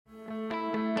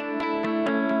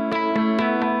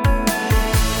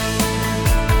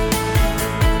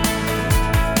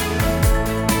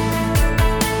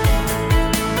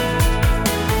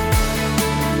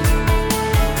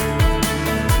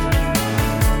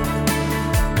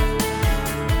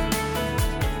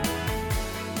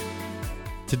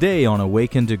Today on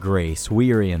Awaken to Grace,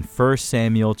 we are in 1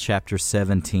 Samuel chapter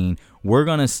 17. We're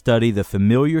going to study the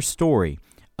familiar story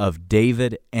of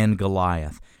David and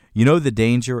Goliath. You know, the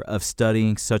danger of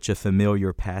studying such a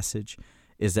familiar passage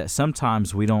is that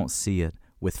sometimes we don't see it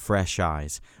with fresh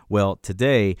eyes. Well,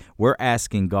 today we're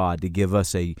asking God to give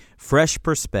us a fresh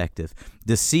perspective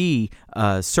to see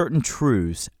certain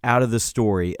truths out of the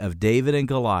story of David and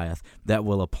Goliath that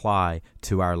will apply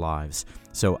to our lives.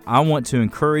 So I want to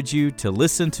encourage you to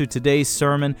listen to today's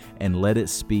sermon and let it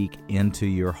speak into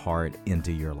your heart,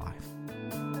 into your life.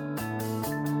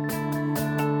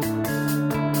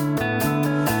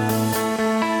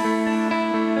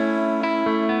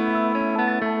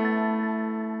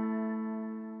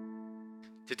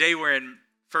 Today we're in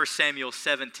 1 Samuel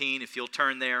 17, if you'll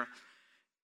turn there.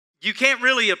 You can't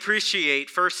really appreciate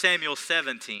 1 Samuel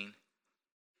 17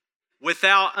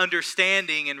 without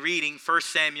understanding and reading 1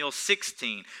 Samuel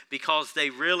 16, because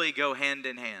they really go hand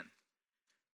in hand.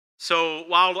 So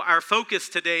while our focus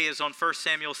today is on 1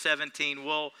 Samuel 17,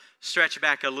 we'll stretch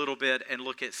back a little bit and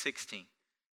look at 16.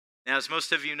 Now, as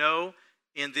most of you know,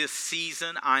 in this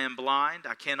season, I am blind.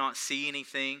 I cannot see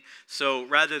anything. So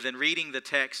rather than reading the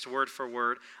text word for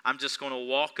word, I'm just going to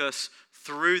walk us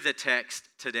through the text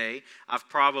today. I've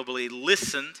probably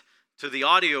listened to the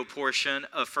audio portion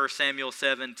of 1 Samuel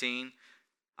 17.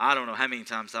 I don't know how many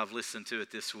times I've listened to it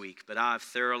this week, but I've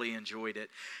thoroughly enjoyed it.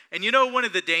 And you know, one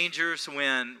of the dangers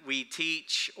when we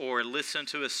teach or listen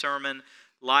to a sermon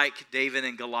like David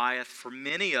and Goliath, for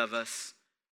many of us,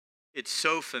 it's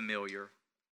so familiar.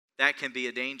 That can be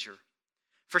a danger.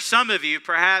 For some of you,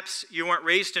 perhaps you weren't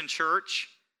raised in church.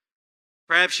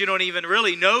 Perhaps you don't even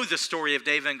really know the story of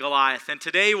David and Goliath. And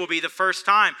today will be the first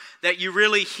time that you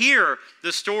really hear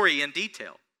the story in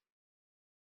detail.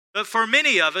 But for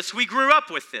many of us, we grew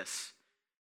up with this.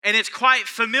 And it's quite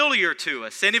familiar to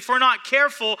us. And if we're not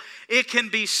careful, it can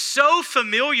be so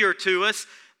familiar to us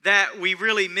that we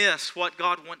really miss what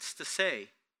God wants to say.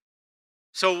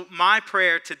 So my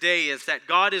prayer today is that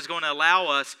God is going to allow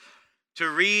us to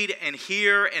read and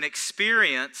hear and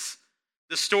experience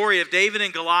the story of David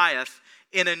and Goliath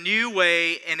in a new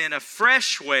way and in a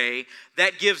fresh way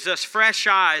that gives us fresh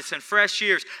eyes and fresh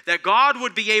ears, that God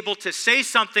would be able to say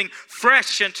something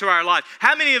fresh into our life.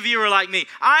 How many of you are like me?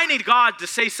 I need God to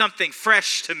say something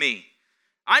fresh to me.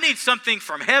 I need something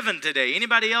from heaven today.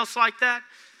 Anybody else like that?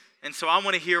 And so I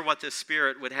want to hear what the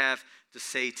Spirit would have to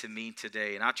say to me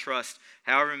today. And I trust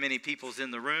however many people's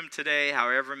in the room today,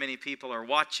 however many people are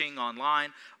watching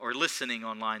online or listening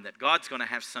online, that God's going to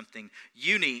have something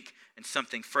unique and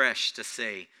something fresh to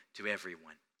say to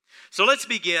everyone. So let's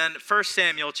begin 1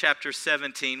 Samuel chapter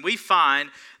 17. We find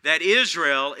that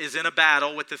Israel is in a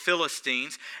battle with the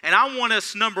Philistines, and I want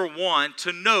us, number one,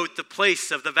 to note the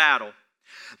place of the battle.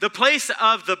 The place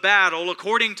of the battle,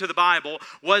 according to the Bible,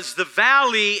 was the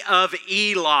Valley of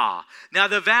Elah. Now,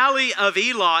 the Valley of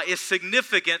Elah is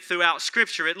significant throughout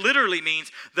Scripture. It literally means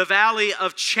the Valley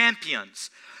of Champions.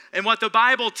 And what the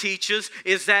Bible teaches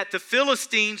is that the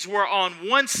Philistines were on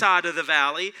one side of the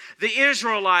valley, the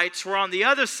Israelites were on the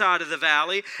other side of the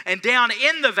valley, and down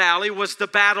in the valley was the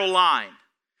battle line.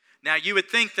 Now, you would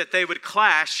think that they would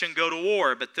clash and go to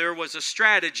war, but there was a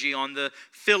strategy on the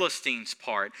Philistines'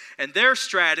 part. And their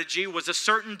strategy was a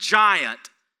certain giant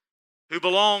who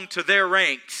belonged to their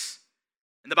ranks.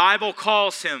 And the Bible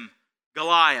calls him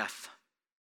Goliath.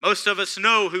 Most of us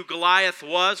know who Goliath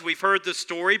was. We've heard the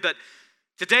story, but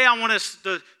today I want us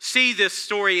to see this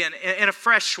story in a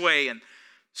fresh way. And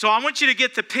so I want you to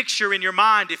get the picture in your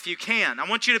mind if you can. I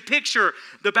want you to picture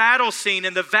the battle scene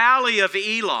in the Valley of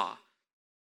Elah.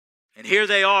 And here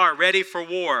they are, ready for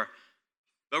war.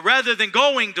 But rather than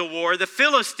going to war, the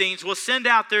Philistines will send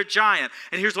out their giant.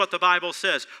 And here's what the Bible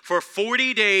says. For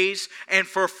 40 days and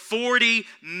for 40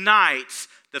 nights,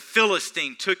 the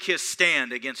Philistine took his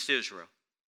stand against Israel.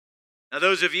 Now,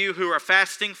 those of you who are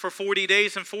fasting for 40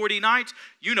 days and 40 nights,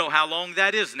 you know how long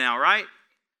that is now, right?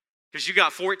 Because you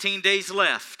got 14 days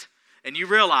left. And you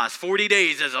realize 40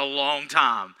 days is a long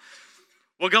time.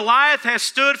 Well, Goliath has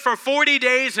stood for 40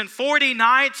 days and 40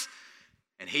 nights,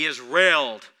 and he has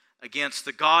railed against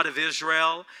the God of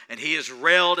Israel, and he has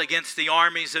railed against the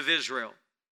armies of Israel.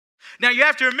 Now, you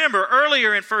have to remember,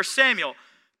 earlier in 1 Samuel,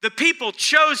 the people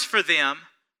chose for them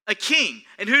a king.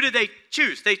 And who did they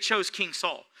choose? They chose King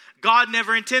Saul. God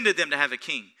never intended them to have a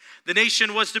king. The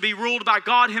nation was to be ruled by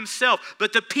God himself,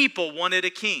 but the people wanted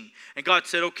a king. And God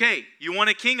said, okay, you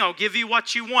want a king? I'll give you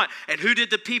what you want. And who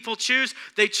did the people choose?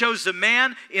 They chose the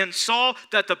man in Saul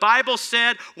that the Bible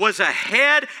said was a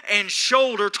head and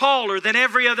shoulder taller than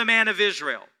every other man of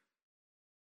Israel.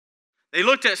 They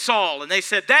looked at Saul and they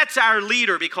said, that's our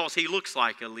leader because he looks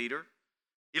like a leader.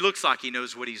 He looks like he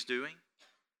knows what he's doing.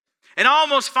 And I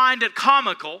almost find it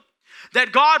comical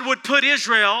that God would put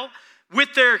Israel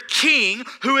with their king,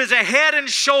 who is a head and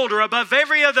shoulder above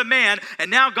every other man, and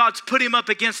now God's put him up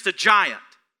against a giant.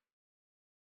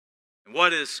 And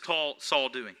what is Saul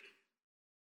doing?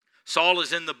 Saul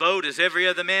is in the boat as every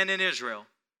other man in Israel.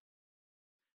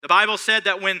 The Bible said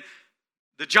that when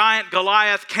the giant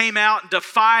Goliath came out and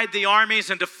defied the armies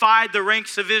and defied the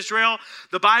ranks of Israel,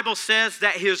 the Bible says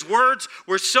that his words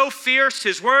were so fierce,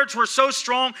 his words were so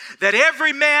strong, that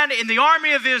every man in the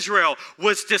army of Israel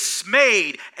was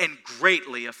dismayed and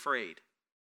greatly afraid.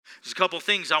 There's a couple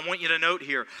things I want you to note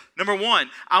here. Number one,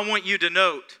 I want you to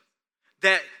note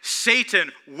that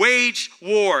Satan waged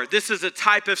war. This is a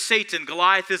type of Satan.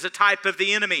 Goliath is a type of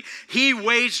the enemy. He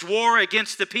waged war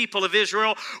against the people of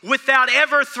Israel without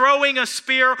ever throwing a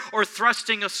spear or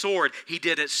thrusting a sword. He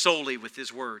did it solely with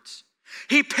his words.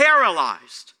 He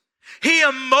paralyzed, he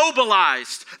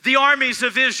immobilized the armies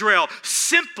of Israel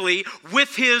simply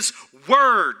with his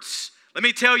words. Let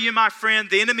me tell you, my friend,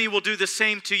 the enemy will do the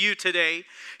same to you today.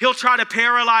 He'll try to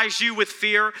paralyze you with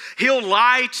fear. He'll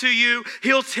lie to you.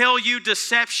 He'll tell you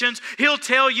deceptions. He'll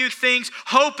tell you things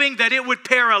hoping that it would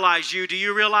paralyze you. Do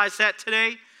you realize that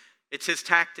today? It's his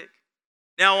tactic.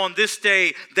 Now on this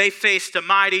day, they faced a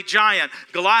mighty giant.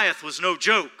 Goliath was no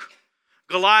joke.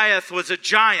 Goliath was a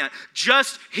giant.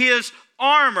 Just his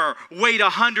armor weighed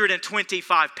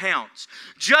 125 pounds.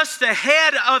 Just the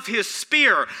head of his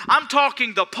spear, I'm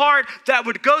talking the part that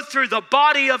would go through the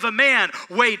body of a man,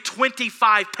 weighed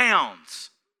 25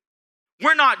 pounds.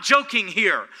 We're not joking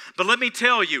here, but let me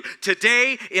tell you,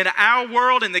 today in our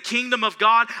world, in the kingdom of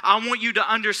God, I want you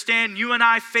to understand you and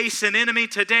I face an enemy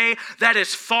today that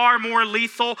is far more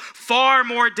lethal, far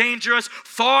more dangerous,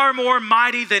 far more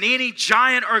mighty than any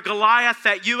giant or Goliath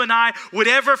that you and I would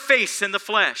ever face in the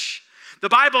flesh. The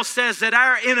Bible says that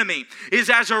our enemy is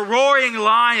as a roaring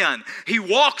lion. He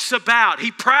walks about,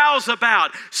 he prowls about,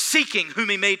 seeking whom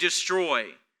he may destroy.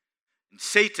 And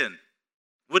Satan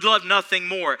would love nothing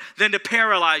more than to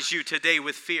paralyze you today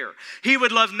with fear. He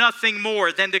would love nothing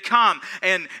more than to come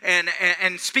and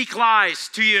speak lies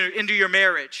to you into your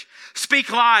marriage. Speak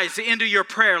lies into your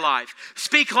prayer life.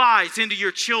 Speak lies into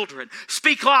your children.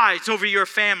 Speak lies over your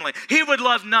family. He would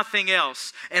love nothing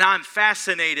else. And I'm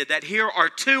fascinated that here are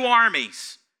two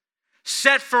armies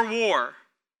set for war.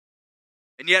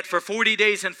 And yet for 40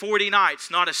 days and 40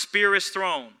 nights, not a spear is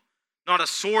thrown, not a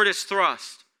sword is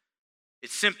thrust.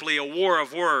 It's simply a war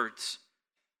of words.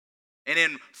 And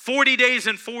in 40 days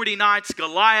and 40 nights,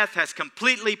 Goliath has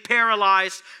completely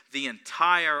paralyzed the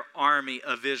entire army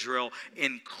of Israel,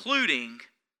 including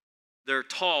their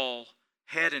tall,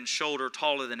 head and shoulder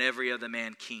taller than every other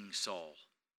man, King Saul.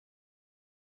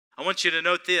 I want you to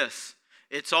note this.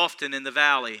 It's often in the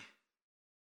valley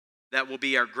that will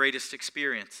be our greatest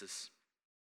experiences.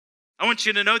 I want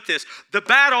you to note this. The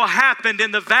battle happened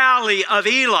in the valley of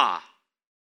Elah.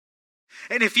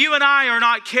 And if you and I are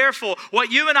not careful,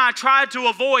 what you and I try to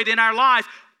avoid in our life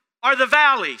are the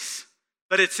valleys.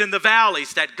 But it's in the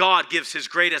valleys that God gives his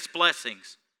greatest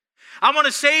blessings. I want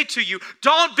to say to you,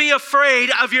 don't be afraid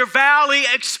of your valley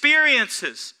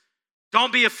experiences.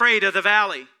 Don't be afraid of the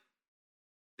valley.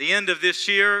 The end of this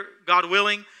year, God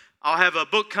willing, I'll have a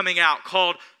book coming out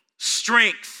called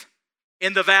Strength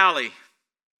in the Valley.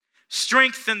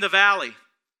 Strength in the Valley.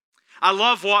 I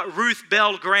love what Ruth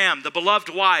Bell Graham, the beloved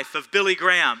wife of Billy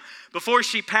Graham, before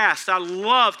she passed, I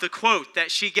love the quote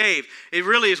that she gave. It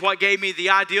really is what gave me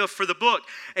the idea for the book.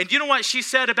 And you know what she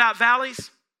said about valleys?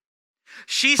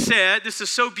 She said, this is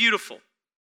so beautiful,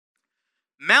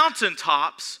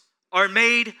 mountaintops are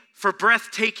made for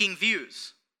breathtaking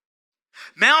views.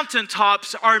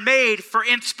 Mountaintops are made for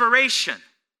inspiration.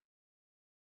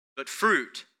 But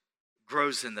fruit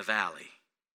grows in the valley.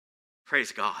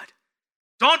 Praise God.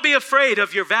 Don't be afraid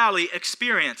of your valley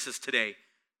experiences today.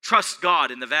 Trust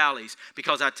God in the valleys,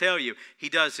 because I tell you, he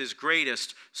does his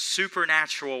greatest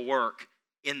supernatural work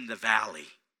in the valley.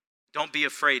 Don't be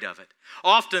afraid of it.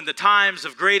 Often the times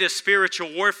of greatest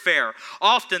spiritual warfare,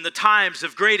 often the times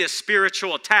of greatest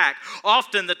spiritual attack,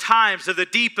 often the times of the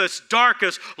deepest,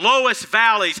 darkest, lowest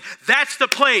valleys, that's the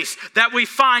place that we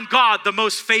find God the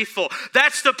most faithful.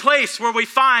 That's the place where we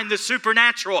find the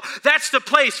supernatural. That's the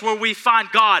place where we find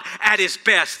God at his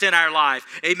best in our life.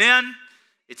 Amen?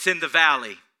 It's in the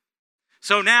valley.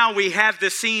 So now we have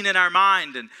this scene in our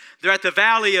mind, and they're at the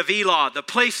valley of Elah, the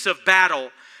place of battle.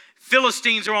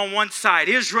 Philistines are on one side,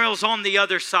 Israel's on the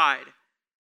other side.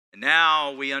 And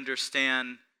now we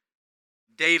understand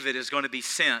David is going to be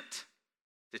sent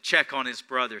to check on his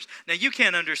brothers. Now you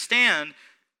can't understand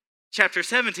chapter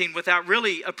 17 without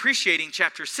really appreciating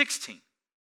chapter 16.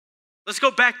 Let's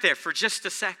go back there for just a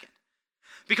second.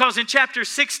 Because in chapter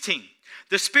 16,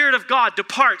 the Spirit of God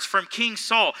departs from King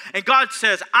Saul. And God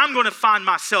says, I'm going to find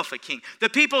myself a king. The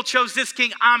people chose this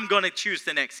king. I'm going to choose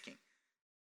the next king.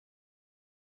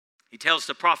 He tells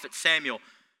the prophet Samuel,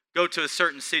 go to a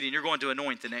certain city and you're going to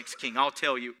anoint the next king. I'll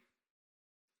tell you.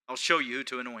 I'll show you who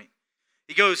to anoint.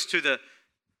 He goes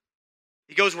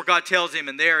where God tells him,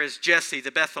 and there is Jesse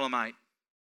the Bethlehemite.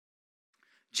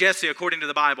 Jesse, according to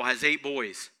the Bible, has 8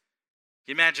 boys.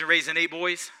 Can you imagine raising 8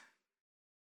 boys?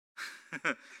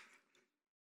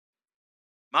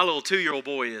 My little 2-year-old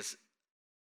boy is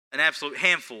an absolute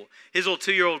handful. His little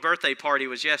 2-year-old birthday party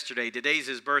was yesterday. Today's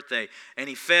his birthday. And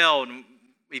he fell and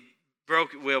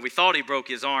we thought he broke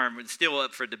his arm. It's still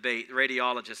up for debate. The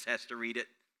radiologist has to read it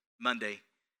Monday.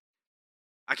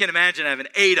 I can imagine having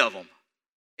 8 of them.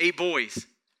 8 boys.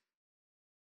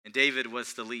 And David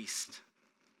was the least.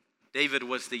 David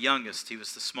was the youngest. He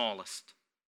was the smallest.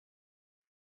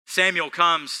 Samuel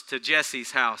comes to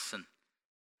Jesse's house and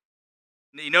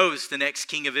he knows the next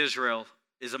king of Israel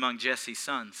is among Jesse's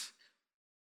sons.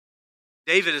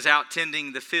 David is out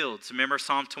tending the fields. Remember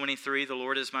Psalm 23, the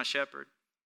Lord is my shepherd?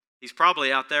 He's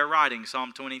probably out there writing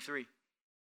Psalm 23.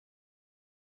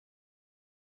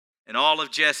 And all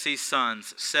of Jesse's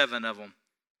sons, 7 of them,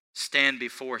 stand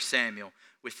before Samuel,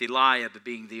 with Eliab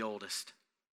being the oldest.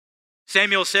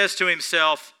 Samuel says to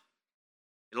himself,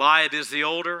 Eliab is the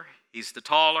older, he's the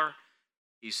taller,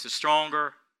 he's the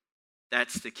stronger,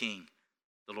 that's the king.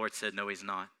 The Lord said, no, he's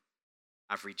not.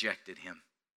 I've rejected him.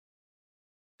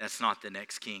 That's not the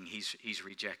next king. He's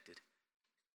rejected.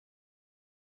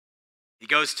 He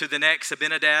goes to the next,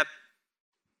 Abinadab.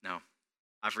 No,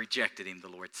 I've rejected him, the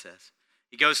Lord says.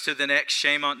 He goes to the next,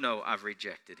 Shema. No, I've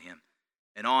rejected him.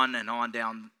 And on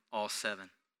down all 7.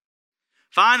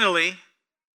 Finally,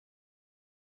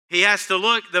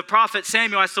 the prophet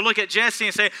Samuel has to look at Jesse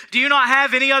and say, do you not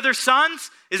have any other sons?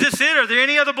 Is this it? Are there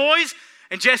any other boys?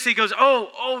 And Jesse goes,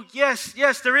 oh, yes,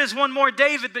 there is one more,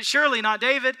 David, but surely not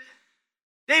David.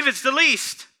 David's the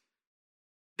least.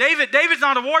 David's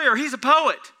not a warrior, he's a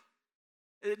poet.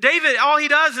 David, all he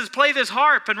does is play this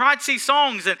harp and writes these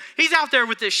songs, and he's out there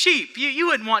with the sheep. You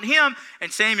wouldn't want him.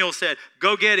 And Samuel said,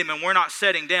 go get him, and we're not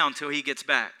setting down till he gets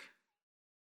back.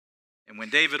 And when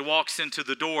David walks into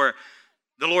the door,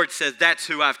 the Lord says, that's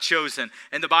who I've chosen.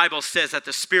 And the Bible says that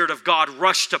the Spirit of God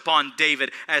rushed upon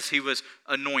David as he was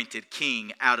anointed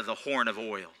king out of the horn of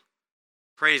oil.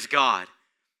 Praise God.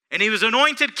 And he was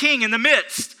anointed king in the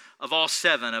midst of all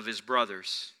 7 of his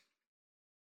brothers.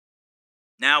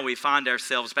 Now we find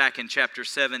ourselves back in chapter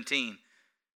 17.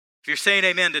 If you're saying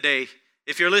amen today,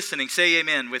 if you're listening, say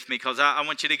amen with me, because I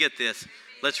want you to get this.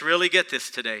 Let's really get this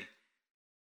today.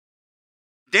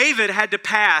 David had to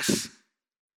pass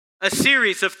a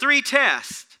series of 3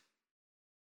 tests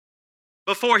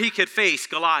before he could face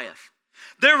Goliath.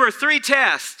 There were 3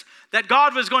 tests that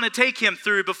God was going to take him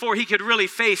through before he could really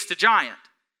face the giant.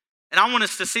 And I want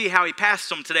us to see how he passed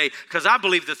them today, because I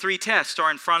believe the 3 tests are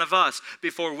in front of us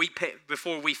before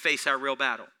we face our real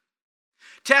battle.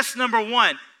 Test number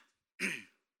 1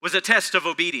 was a test of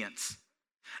obedience.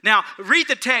 Now, read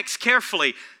the text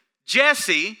carefully.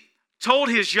 Jesse told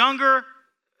his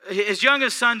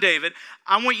youngest son David,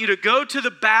 I want you to go to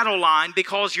the battle line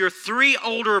because your 3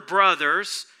 older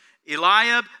brothers,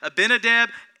 Eliab, Abinadab,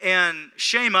 and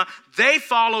Shema, they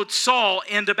followed Saul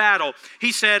into battle.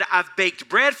 He said, I've baked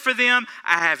bread for them.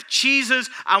 I have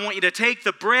cheeses. I want you to take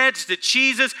the breads, the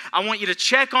cheeses. I want you to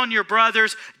check on your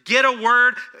brothers, get a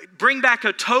word, bring back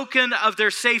a token of their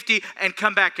safety, and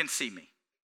come back and see me.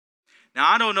 Now,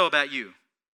 I don't know about you.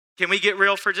 Can we get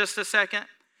real for just a second?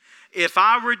 If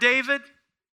I were David,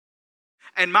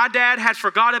 and my dad had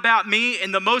forgot about me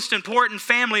in the most important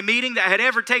family meeting that had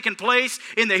ever taken place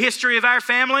in the history of our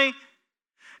family,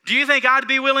 do you think I'd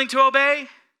be willing to obey?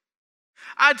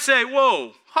 I'd say,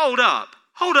 whoa, hold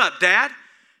up, Dad.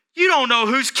 You don't know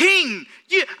who's king.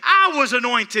 I was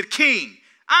anointed king.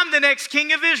 I'm the next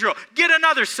king of Israel. Get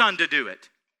another son to do it.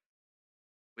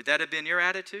 Would that have been your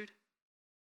attitude?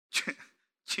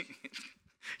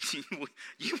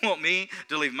 You want me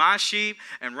to leave my sheep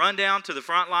and run down to the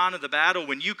front line of the battle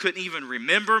when you couldn't even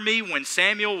remember me when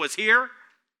Samuel was here?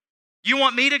 You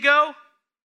want me to go?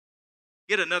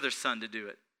 Get another son to do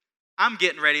it. I'm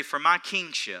getting ready for my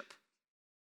kingship.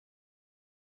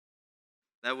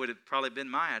 That would have probably been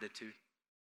my attitude.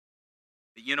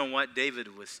 But you know what?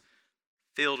 David was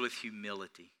filled with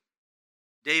humility.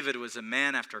 David was a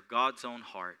man after God's own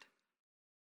heart.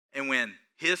 And when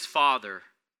his father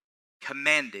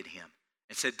commanded him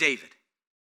and said, David,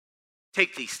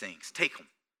 take these things, take them.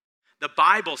 The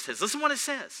Bible says, listen what it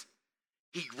says.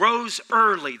 He rose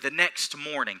early the next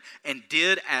morning and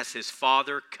did as his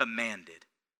father commanded.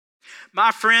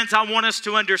 My friends, I want us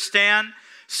to understand,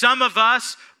 some of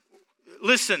us,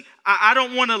 listen, I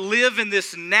don't want to live in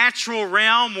this natural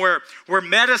realm where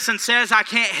medicine says I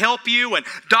can't help you and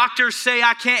doctors say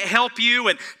I can't help you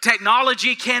and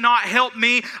technology cannot help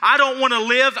me. I don't want to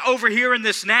live over here in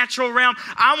this natural realm.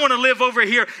 I want to live over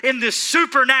here in this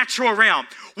supernatural realm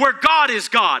where God is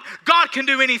God. God can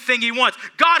do anything He wants.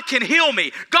 God can heal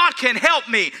me. God can help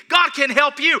me. God can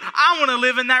help you. I want to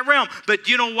live in that realm. But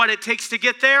you know what it takes to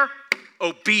get there?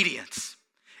 Obedience.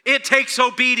 It takes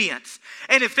obedience.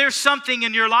 And if there's something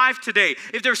in your life today,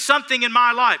 if there's something in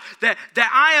my life that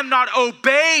I am not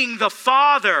obeying the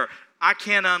Father, I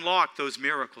can't unlock those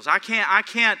miracles. I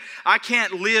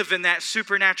can't live in that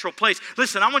supernatural place.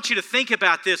 Listen, I want you to think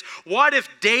about this. What if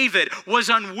David was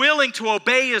unwilling to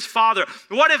obey his father?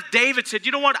 What if David said,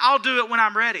 you know what, I'll do it when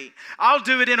I'm ready. I'll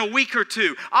do it in a week or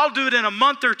two. I'll do it in a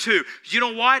month or two. You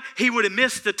know what? He would have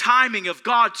missed the timing of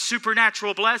God's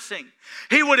supernatural blessing.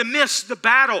 He would have missed the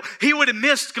battle. He would have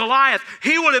missed Goliath.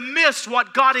 He would have missed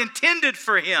what God intended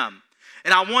for him.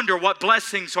 And I wonder, what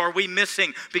blessings are we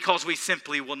missing because we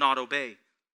simply will not obey?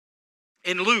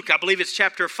 In Luke, I believe it's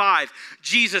chapter 5,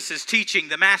 Jesus is teaching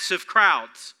the massive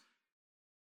crowds.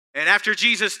 And after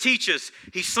Jesus teaches,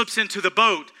 he slips into the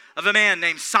boat of a man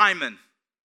named Simon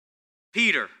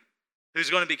Peter,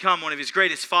 who's going to become one of his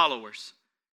greatest followers.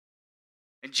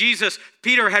 And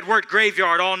Peter had worked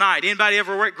graveyard all night. Anybody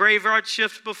ever worked graveyard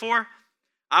shift before?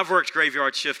 I've worked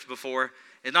graveyard shift before.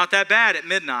 It's not that bad at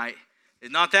midnight.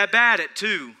 It's not that bad at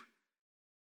 2.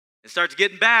 It starts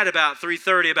getting bad about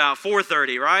 3:30, about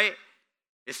 4:30, right?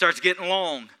 It starts getting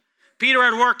long. Peter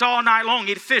had worked all night long.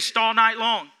 He'd fished all night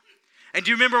long. And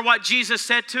do you remember what Jesus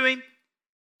said to him?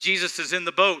 Jesus is in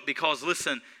the boat because,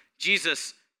 listen,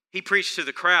 Jesus, he preached to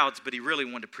the crowds, but he really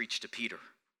wanted to preach to Peter.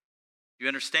 You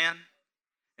understand?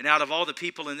 And out of all the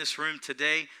people in this room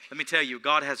today, let me tell you,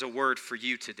 God has a word for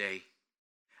you today.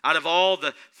 Out of all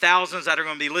the thousands that are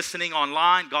going to be listening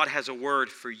online, God has a word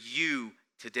for you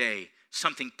today.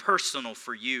 Something personal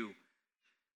for you.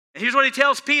 And here's what he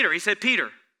tells Peter. He said, Peter,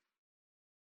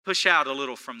 push out a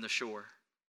little from the shore.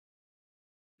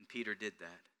 And Peter did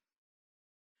that.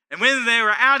 And when they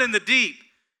were out in the deep,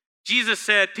 Jesus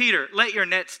said, Peter, let your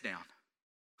nets down.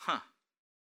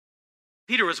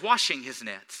 Peter was washing his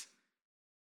nets.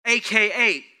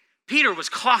 AKA, Peter was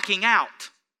clocking out.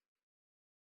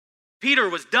 Peter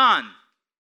was done.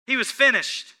 He was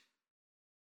finished.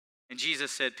 And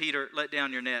Jesus said, Peter, let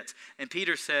down your nets. And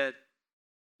Peter said,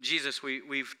 Jesus,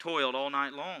 we've toiled all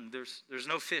night long. There's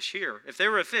no fish here. If there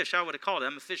were a fish, I would have called it.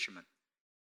 I'm a fisherman.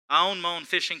 I own my own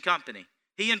fishing company.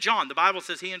 He and John, the Bible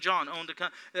says he and John owned a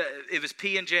company. It was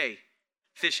P&J.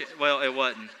 Fishing. Well, it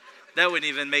wasn't. That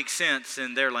wouldn't even make sense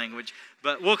in their language.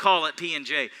 But we'll call it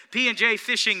P&J. P&J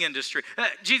fishing industry.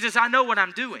 Jesus, I know what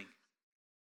I'm doing.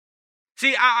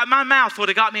 See, my mouth would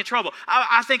have got me in trouble.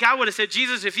 I think I would have said,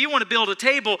 Jesus, if you want to build a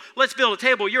table, let's build a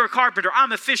table. You're a carpenter.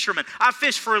 I'm a fisherman. I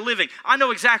fish for a living. I know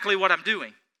exactly what I'm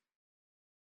doing.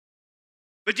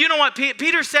 But do you know what?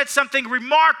 Peter said something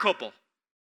remarkable.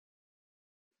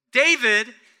 David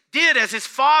did as his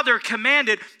father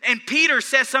commanded, and Peter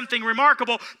says something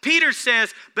remarkable. Peter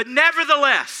says, but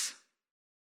nevertheless,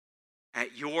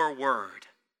 at your word,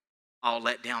 I'll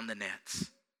let down the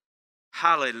nets.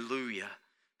 Hallelujah.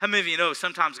 How many of you know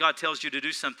sometimes God tells you to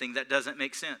do something that doesn't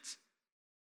make sense?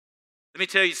 Let me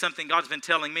tell you something God's been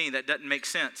telling me that doesn't make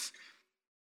sense.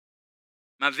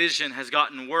 My vision has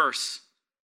gotten worse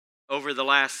over the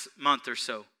last month or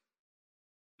so.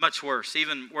 Much worse,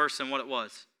 even worse than what it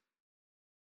was.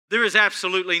 There is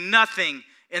absolutely nothing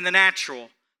in the natural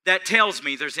that tells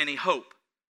me there's any hope.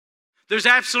 There's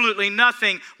absolutely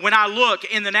nothing when I look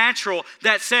in the natural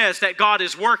that says that God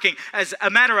is working. As a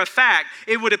matter of fact,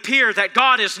 it would appear that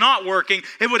God is not working.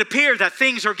 It would appear that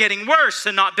things are getting worse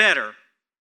and not better.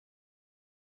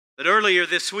 But earlier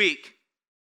this week,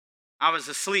 I was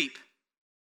asleep.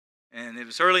 And it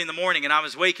was early in the morning and I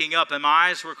was waking up and my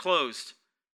eyes were closed.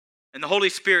 And the Holy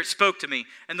Spirit spoke to me.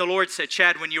 And the Lord said,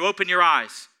 Chad, when you open your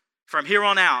eyes from here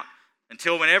on out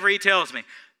until whenever He tells me,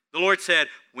 the Lord said,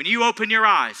 when you open your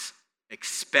eyes,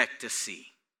 expect to see.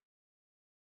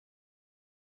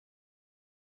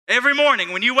 Every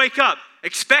morning when you wake up,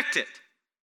 expect it.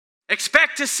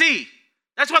 Expect to see.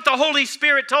 That's what the Holy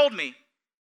Spirit told me.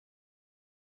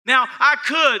 Now, I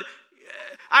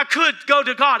could go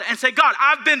to God and say, God,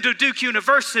 I've been to Duke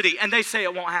University, and they say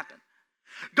it won't happen.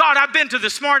 God, I've been to the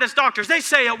smartest doctors. They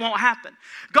say it won't happen.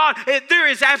 God, there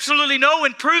is absolutely no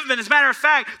improvement. As a matter of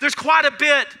fact, there's quite a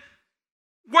bit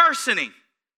worsening.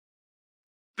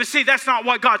 But see, that's not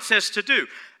what God says to do.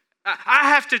 I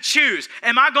have to choose.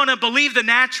 Am I going to believe the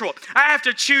natural? I have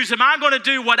to choose. Am I going to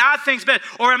do what I think is best?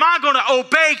 Or am I going to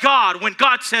obey God when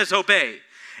God says obey?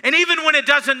 And even when it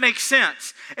doesn't make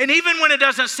sense, and even when it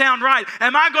doesn't sound right,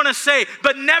 am I going to say,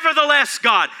 but nevertheless,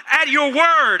 God, at your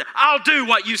word, I'll do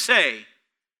what you say.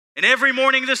 And every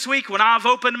morning this week when I've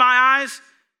opened my eyes,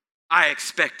 I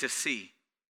expect to see.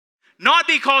 Not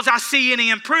because I see any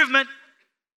improvement,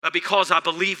 but because I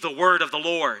believe the word of the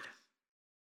Lord.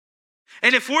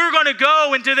 And if we're going to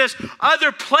go into this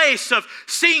other place of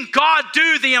seeing God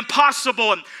do the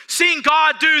impossible and seeing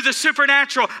God do the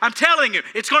supernatural, I'm telling you,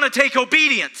 it's going to take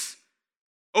obedience.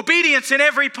 Obedience in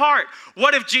every part.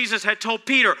 What if Jesus had told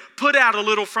Peter, put out a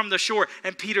little from the shore,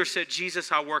 and Peter said,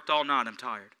 Jesus, I worked all night, I'm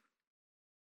tired.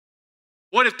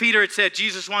 What if Peter had said,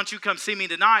 Jesus, why don't you come see me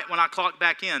tonight when I clock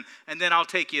back in, and then I'll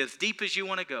take you as deep as you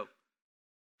want to go.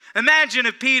 Imagine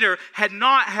if Peter had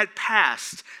not had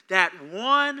passed that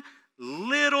one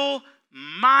little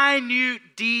minute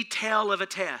detail of a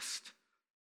test.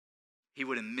 He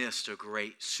would have missed a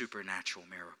great supernatural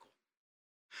miracle.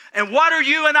 And what are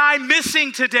you and I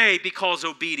missing today? Because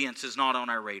obedience is not on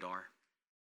our radar.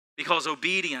 Because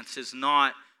obedience is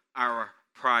not our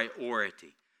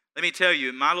priority. Let me tell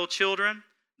you, my little children,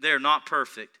 they're not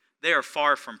perfect. They are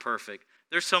far from perfect.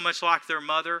 They're so much like their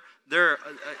mother. They're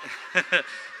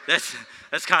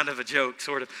that's kind of a joke,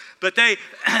 sort of. But they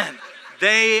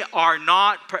are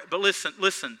not. But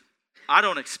listen. I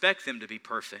don't expect them to be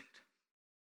perfect,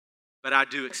 but I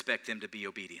do expect them to be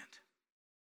obedient.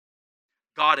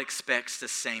 God expects the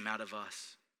same out of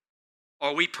us.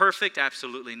 Are we perfect?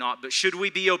 Absolutely not. But should we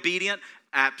be obedient?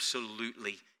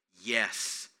 Absolutely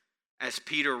yes. As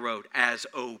Peter wrote, as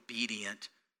obedient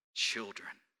children.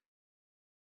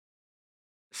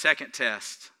 The second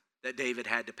test that David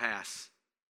had to pass.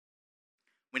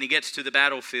 When he gets to the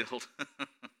battlefield,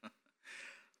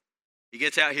 he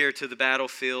gets out here to the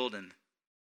battlefield, and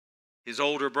his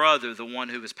older brother, the one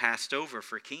who was passed over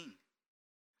for king,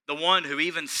 the one who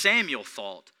even Samuel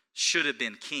thought should have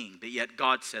been king, but yet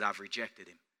God said, I've rejected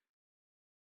him.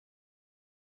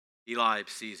 Eliab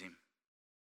sees him.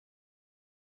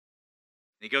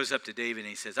 And he goes up to David and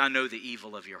he says, I know the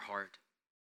evil of your heart.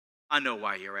 I know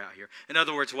why you're out here. In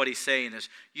other words, what he's saying is,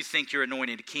 you think you're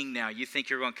anointed king now. You think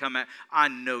you're going to come out. I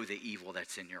know the evil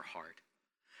that's in your heart.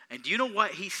 And do you know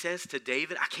what he says to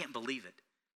David? I can't believe it.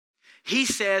 He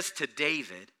says to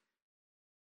David,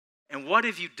 and what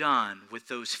have you done with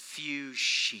those few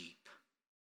sheep?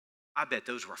 I bet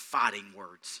those were fighting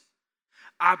words.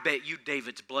 I bet you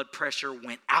David's blood pressure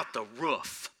went out the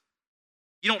roof.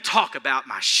 You don't talk about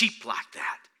my sheep like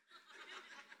that.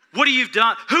 What have you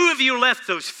done? Who have you left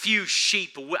those few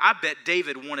sheep? I bet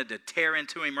David wanted to tear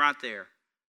into him right there.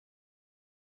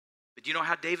 But you know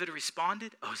how David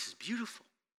responded? Oh, this is beautiful.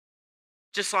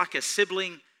 Just like a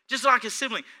sibling.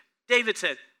 David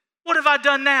said, what have I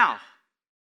done now?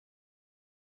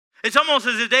 It's almost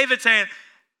as if David's saying,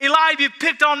 Eliab, you've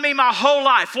picked on me my whole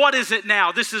life. What is it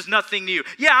now? This is nothing new.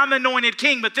 Yeah, I'm anointed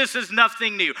king, but this is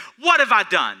nothing new. What have I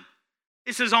done?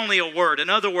 This is only a word. In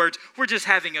other words, we're just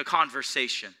having a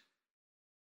conversation.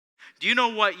 Do you know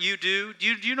what you do? Do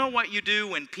you know what you do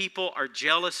when people are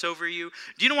jealous over you?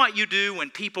 Do you know what you do when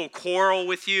people quarrel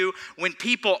with you? When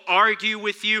people argue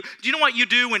with you? Do you know what you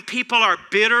do when people are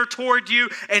bitter toward you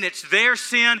and it's their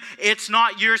sin, it's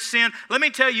not your sin? Let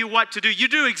me tell you what to do. You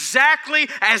do exactly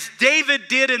as David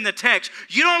did in the text.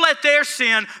 You don't let their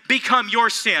sin become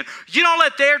your sin. You don't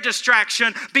let their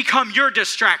distraction become your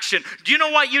distraction. Do you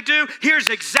know what you do? Here's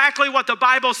exactly what the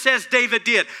Bible says David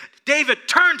did. David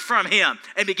turned from him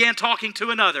and began talking to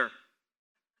another.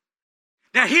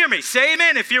 Now hear me. Say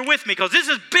amen if you're with me, because this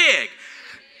is big.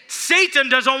 Satan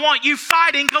doesn't want you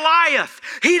fighting Goliath.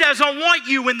 He doesn't want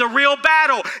you in the real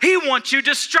battle. He wants you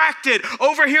distracted,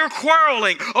 over here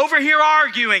quarreling, over here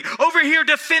arguing, over here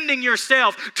defending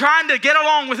yourself, trying to get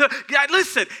along with it.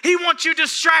 Listen, he wants you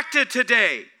distracted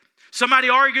today. Somebody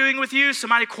arguing with you,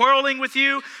 somebody quarreling with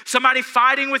you, somebody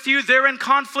fighting with you, they're in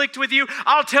conflict with you.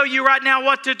 I'll tell you right now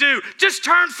what to do. Just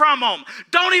turn from them.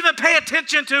 Don't even pay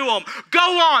attention to them.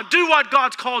 Go on, do what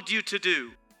God's called you to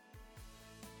do.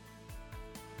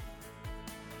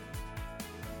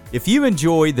 If you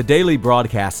enjoy the daily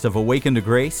broadcast of Awaken to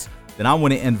Grace, then I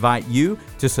want to invite you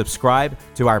to subscribe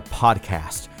to our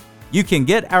podcast. You can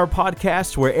get our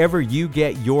podcast wherever you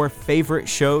get your favorite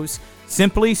shows.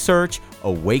 Simply search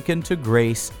Awaken to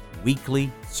Grace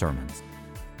Weekly Sermons.